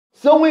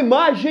São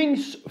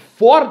imagens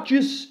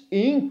fortes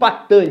e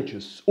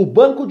impactantes. O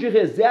banco de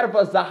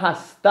reservas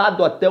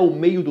arrastado até o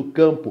meio do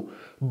campo,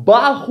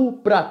 barro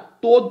para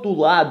todo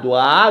lado,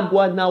 a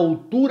água na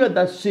altura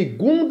da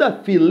segunda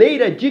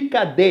fileira de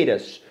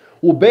cadeiras.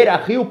 O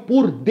Beira-Rio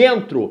por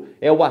dentro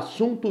é o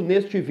assunto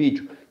neste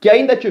vídeo, que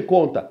ainda te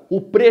conta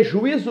o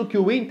prejuízo que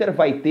o Inter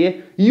vai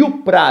ter e o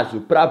prazo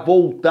para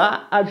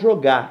voltar a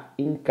jogar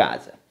em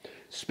casa.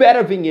 Espera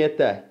a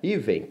vinheta e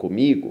vem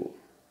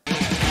comigo.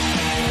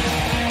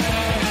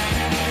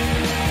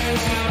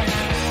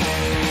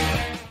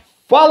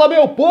 Fala,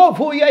 meu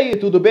povo! E aí,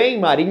 tudo bem?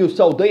 Marinho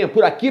Saldanha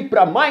por aqui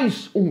para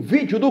mais um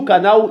vídeo do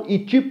canal e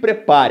te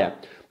prepara,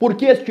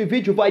 porque este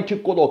vídeo vai te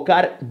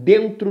colocar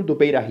dentro do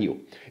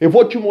Beira-Rio. Eu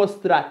vou te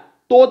mostrar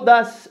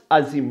todas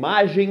as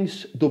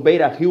imagens do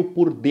Beira-Rio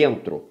por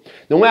dentro.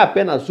 Não é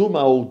apenas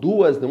uma ou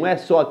duas, não é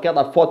só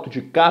aquela foto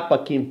de capa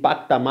que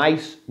impacta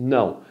mais,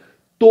 não.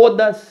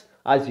 Todas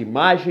as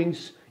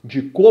imagens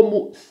de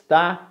como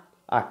está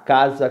a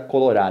Casa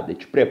Colorada.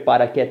 Te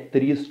prepara que é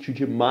triste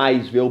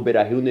demais ver o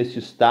Beira-Rio nesse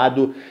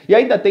estado. E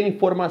ainda tem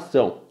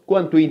informação.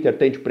 Quanto o Inter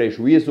tem de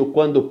prejuízo,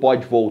 quando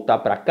pode voltar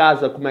para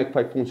casa, como é que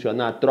vai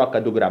funcionar a troca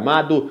do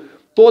gramado.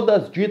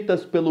 Todas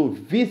ditas pelo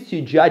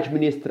vice de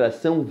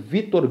administração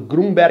Vitor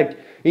Grumberg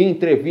em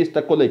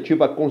entrevista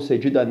coletiva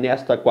concedida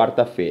nesta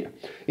quarta-feira.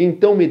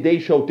 Então me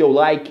deixa o teu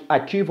like,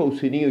 ativa o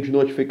sininho de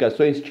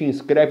notificações, te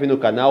inscreve no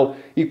canal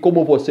e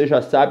como você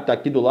já sabe, tá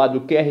aqui do lado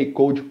o QR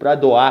Code para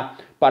doar,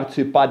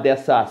 participar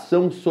dessa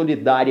ação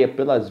solidária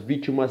pelas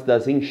vítimas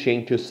das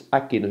enchentes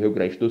aqui no Rio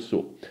Grande do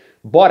Sul.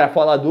 Bora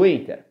falar do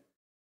Inter?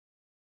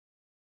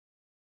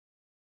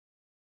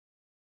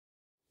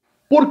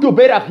 Porque o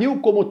Beira-Rio,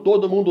 como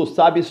todo mundo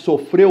sabe,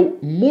 sofreu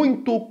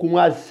muito com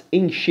as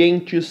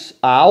enchentes,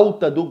 a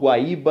alta do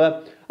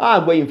Guaíba, a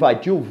água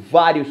invadiu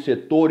vários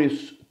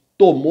setores,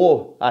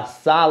 tomou as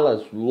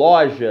salas,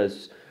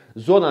 lojas,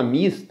 zona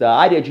mista,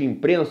 área de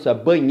imprensa,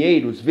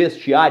 banheiros,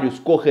 vestiários,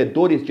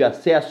 corredores de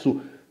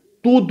acesso,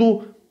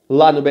 tudo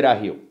lá no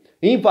Beira-Rio.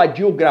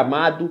 Invadiu o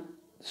gramado,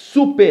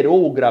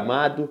 superou o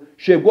gramado,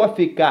 chegou a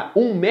ficar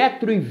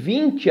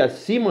 1,20 m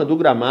acima do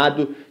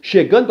gramado,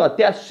 chegando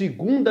até a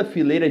segunda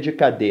fileira de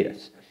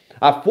cadeiras.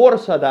 A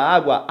força da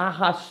água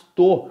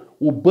arrastou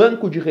o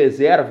banco de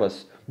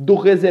reservas do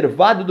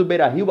reservado do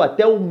Beira-Rio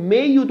até o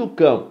meio do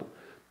campo.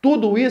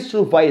 Tudo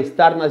isso vai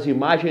estar nas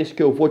imagens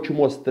que eu vou te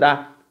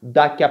mostrar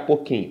daqui a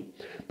pouquinho.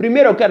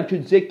 Primeiro eu quero te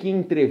dizer que em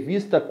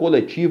entrevista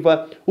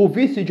coletiva, o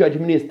vice de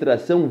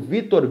administração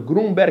Vitor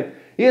Grumberg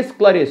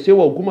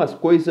esclareceu algumas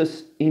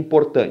coisas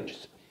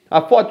importantes.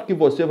 A foto que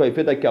você vai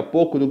ver daqui a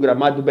pouco do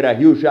gramado do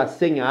Beira-Rio já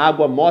sem a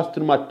água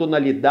mostra uma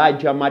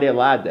tonalidade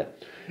amarelada.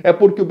 É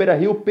porque o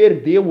Beira-Rio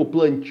perdeu o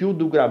plantio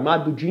do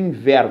gramado de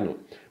inverno.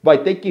 Vai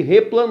ter que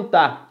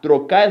replantar,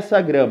 trocar essa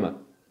grama.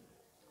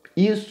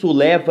 Isso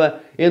leva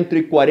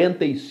entre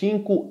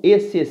 45 e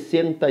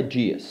 60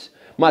 dias.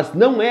 Mas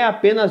não é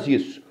apenas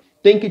isso.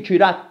 Tem que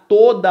tirar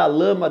toda a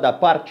lama da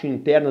parte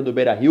interna do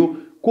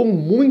Beira-Rio com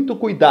muito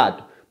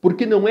cuidado,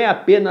 porque não é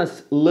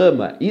apenas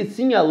lama, e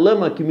sim a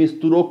lama que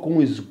misturou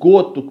com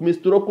esgoto, que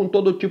misturou com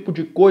todo tipo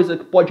de coisa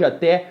que pode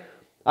até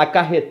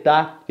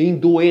acarretar em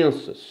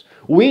doenças.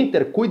 O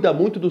Inter cuida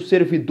muito dos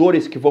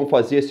servidores que vão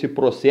fazer esse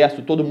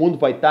processo, todo mundo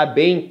vai estar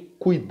bem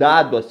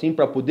cuidado assim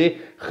para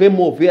poder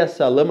remover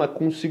essa lama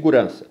com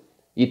segurança.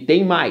 E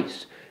tem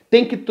mais.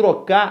 Tem que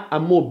trocar a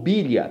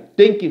mobília,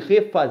 tem que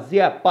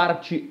refazer a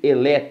parte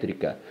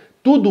elétrica.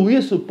 Tudo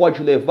isso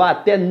pode levar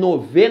até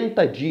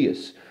 90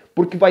 dias,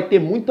 porque vai ter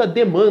muita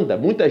demanda,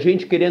 muita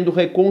gente querendo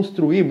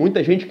reconstruir,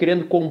 muita gente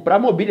querendo comprar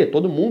mobília.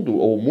 Todo mundo,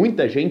 ou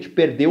muita gente,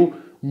 perdeu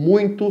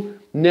muito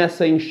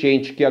nessa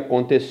enchente que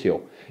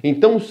aconteceu.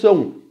 Então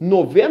são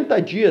 90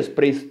 dias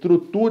para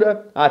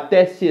estrutura,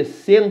 até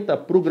 60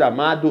 para o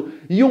gramado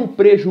e um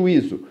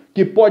prejuízo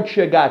que pode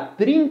chegar a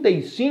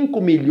 35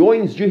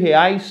 milhões de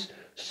reais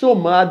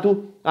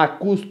somado a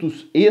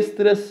custos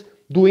extras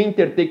do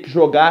Inter ter que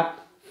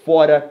jogar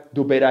fora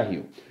do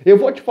Beira-Rio. Eu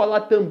vou te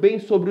falar também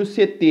sobre o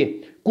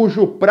CT,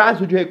 cujo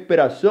prazo de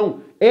recuperação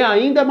é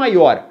ainda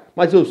maior,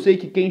 mas eu sei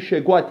que quem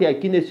chegou até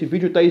aqui nesse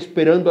vídeo está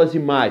esperando as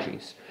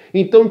imagens.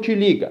 Então te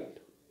liga,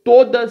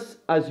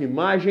 todas as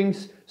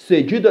imagens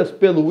cedidas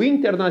pelo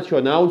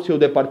Internacional, seu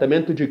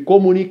departamento de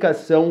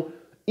comunicação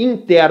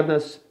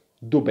internas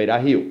do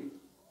Beira-Rio.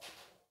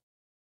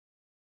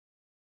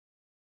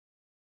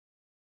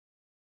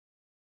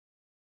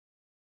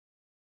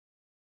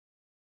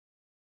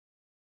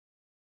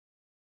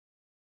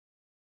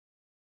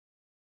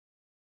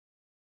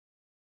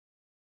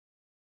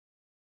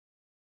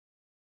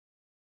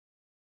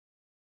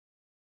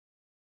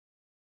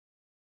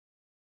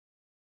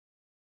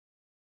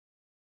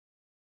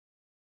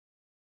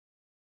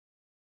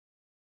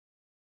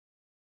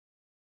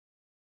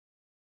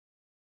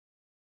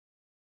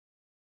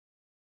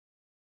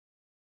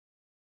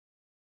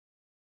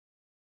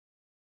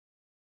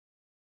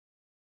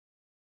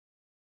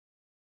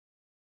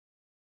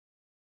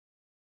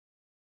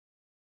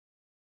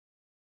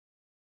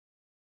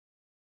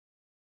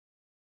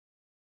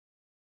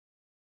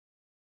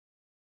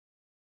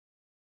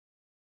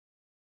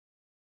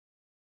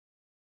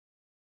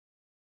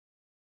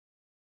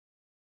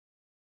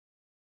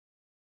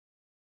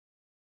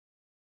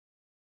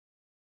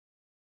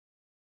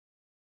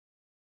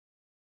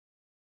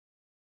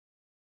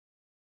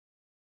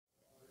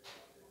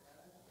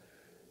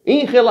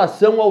 Em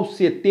relação ao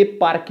CT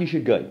Parque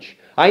Gigante,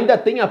 ainda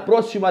tem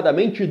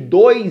aproximadamente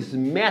 2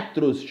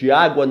 metros de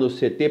água no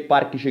CT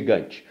Parque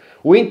Gigante.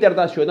 O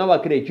Internacional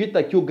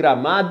acredita que o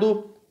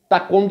gramado está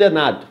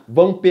condenado.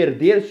 Vão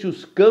perder-se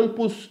os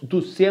campos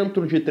do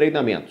centro de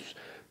treinamentos.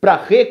 Para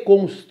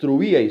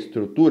reconstruir a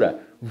estrutura,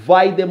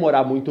 vai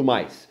demorar muito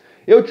mais.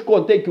 Eu te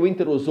contei que o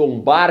Inter usou um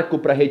barco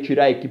para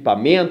retirar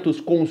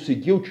equipamentos,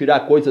 conseguiu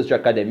tirar coisas de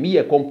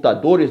academia,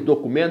 computadores,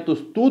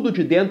 documentos, tudo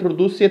de dentro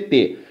do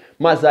CT.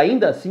 Mas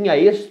ainda assim a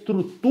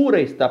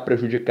estrutura está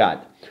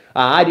prejudicada.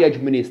 A área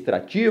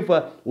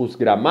administrativa, os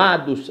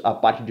gramados, a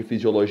parte de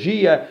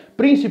fisiologia,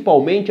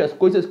 principalmente as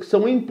coisas que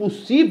são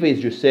impossíveis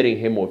de serem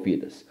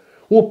removidas.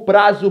 O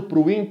prazo para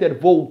o Inter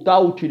voltar a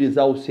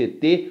utilizar o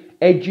CT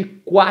é de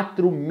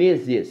 4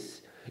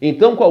 meses.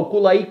 Então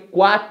calcula aí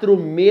 4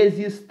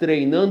 meses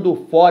treinando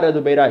fora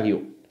do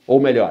Beira-Rio. Ou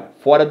melhor,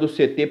 fora do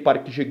CT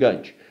Parque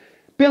Gigante.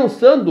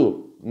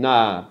 Pensando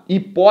na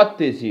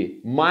hipótese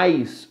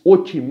mais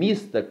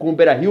otimista, com o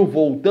Beira-Rio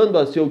voltando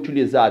a ser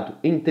utilizado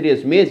em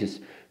 3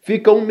 meses,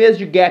 fica 1 mês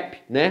de gap,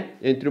 né?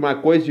 Entre uma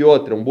coisa e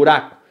outra, um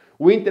buraco.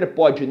 O Inter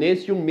pode,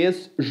 nesse 1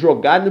 mês,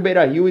 jogar no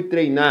Beira-Rio e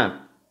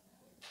treinar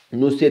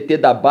no CT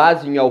da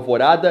base em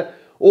Alvorada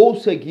ou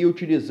seguir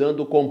utilizando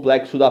o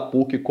complexo da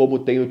PUC como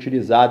tem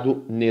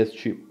utilizado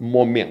neste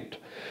momento.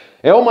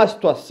 É uma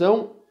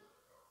situação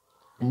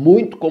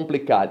muito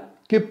complicada,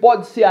 que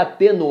pode ser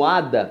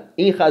atenuada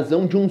em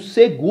razão de um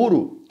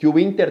seguro que o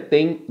Inter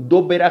tem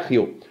do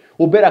Beira-Rio.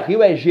 O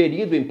Beira-Rio é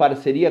gerido em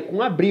parceria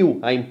com a Abril,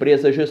 a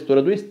empresa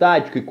gestora do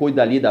estádio, que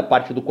cuida ali da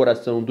parte do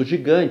coração do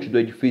gigante, do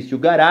edifício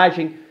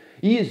garagem,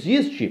 e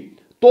existe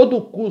todo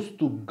o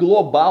custo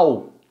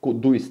global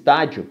do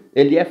estádio,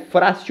 ele é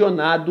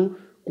fracionado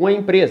com a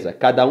empresa,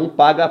 cada um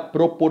paga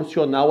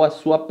proporcional à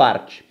sua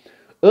parte.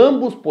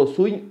 Ambos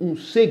possuem um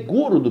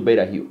seguro do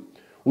Beira-Rio.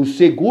 O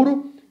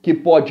seguro que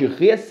pode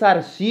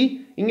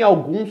ressarcir em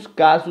alguns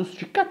casos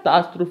de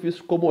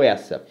catástrofes como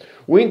essa.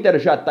 O Inter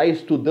já está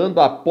estudando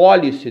a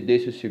apólice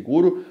desse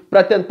seguro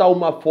para tentar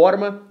uma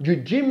forma de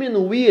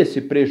diminuir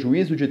esse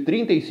prejuízo de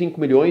 35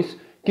 milhões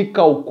que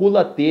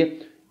calcula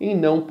ter em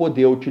não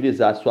poder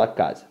utilizar sua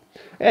casa.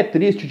 É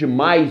triste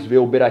demais ver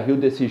o Beira-Rio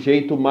desse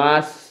jeito,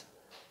 mas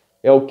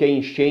é o que a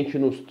enchente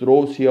nos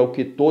trouxe, é o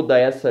que toda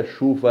essa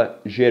chuva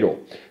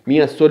gerou.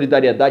 Minha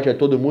solidariedade a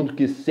todo mundo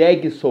que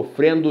segue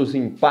sofrendo os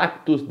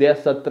impactos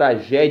dessa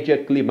tragédia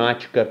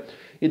climática.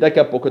 E daqui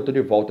a pouco eu tô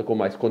de volta com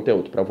mais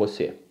conteúdo para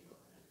você.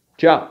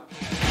 Tchau!